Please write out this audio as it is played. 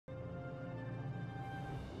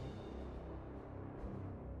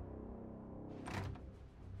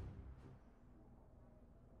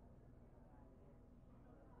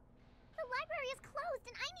is closed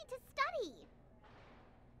and I need to study.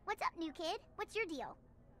 What's up, new kid? What's your deal?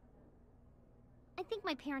 I think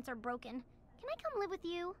my parents are broken. Can I come live with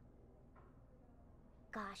you?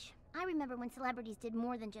 Gosh, I remember when celebrities did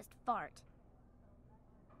more than just fart.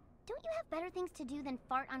 Don't you have better things to do than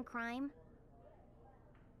fart on crime?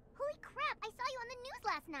 Holy crap, I saw you on the news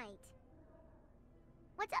last night.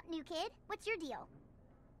 What's up, new kid? What's your deal?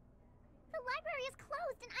 The library is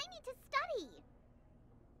closed and I need to study.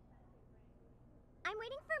 I'm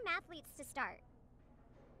waiting for mathletes to start.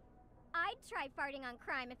 I'd try farting on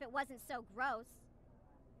crime if it wasn't so gross.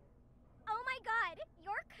 Oh my god,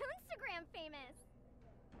 you're Coonstagram famous!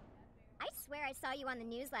 I swear I saw you on the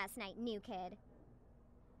news last night, new kid.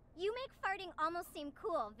 You make farting almost seem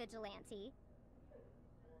cool, vigilante.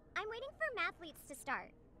 I'm waiting for mathletes to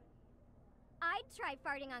start. I'd try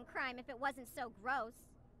farting on crime if it wasn't so gross.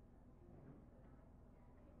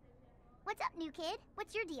 What's up, new kid?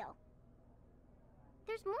 What's your deal?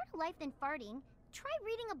 There's more to life than farting. Try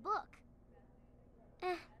reading a book.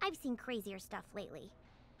 I've seen crazier stuff lately.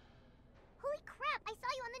 Holy crap, I saw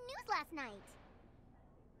you on the news last night.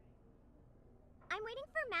 I'm waiting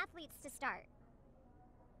for mathletes to start.